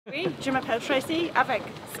Oui, je m'appelle Tracy avec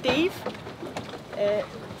Steve.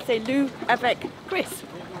 C'est Lou avec Chris.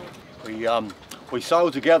 We sail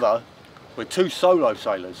together. We're two solo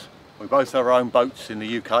sailors. We both have our own boats in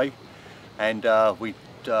the UK, and we'd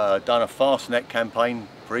done a Fastnet campaign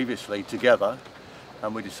previously together,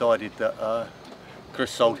 and we decided that Chris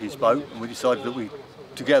sold his boat, and we decided that we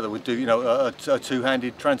together would do, you know, a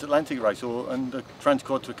two-handed transatlantic race, and the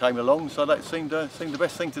Transquadra came along, so that seemed the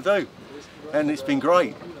best thing to do, and it's been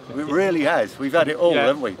great. It really has. We've had it all,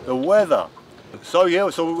 haven't we? The weather. So yeah,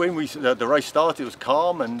 so when the race started, it was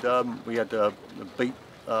calm, and we had to beat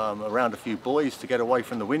around a few buoys to get away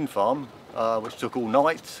from the wind farm, which took all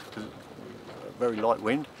night because very light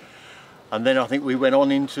wind, and then I think we went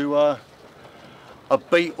on into a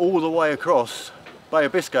beat all the way across Bay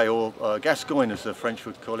of Biscay, or Gascogne as the French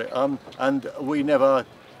would call it, and we never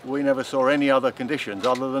saw any other conditions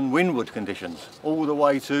other than windward conditions all the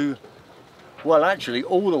way to, well, actually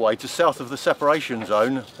all the way to south of the separation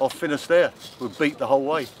zone off Finisterre. We beat the whole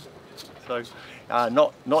way, so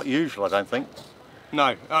not usual, I don't think.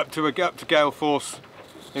 No, up to gale force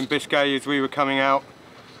in Biscay as we were coming out,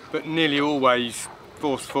 but nearly always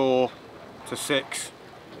force 4 to 6.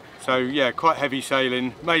 So yeah, quite heavy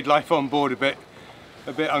sailing. Made life on board a bit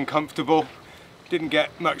uncomfortable. Didn't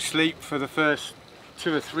get much sleep for the first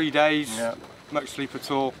 2 or 3 days. Yeah. Much sleep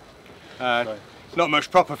at all. Not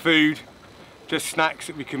much proper food. Just snacks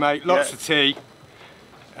that we could make. Lots of tea.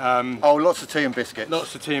 Oh, lots of tea and biscuits.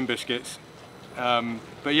 Lots of tea and biscuits.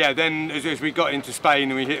 But yeah, then as we got into Spain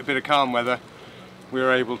and we hit a bit of calm weather, we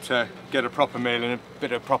were able to get a proper meal and a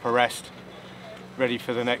bit of proper rest, ready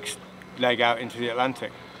for the next leg out into the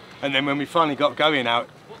Atlantic. And then when we finally got going out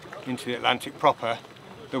into the Atlantic proper,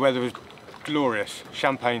 the weather was glorious.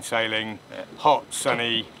 Champagne sailing, hot,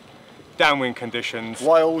 sunny, downwind conditions.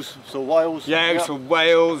 Whales, saw whales. Yeah, we saw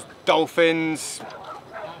whales, dolphins,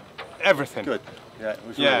 everything. Good. Yeah, it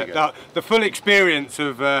was really good. The full experience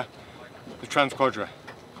of the Transquadra.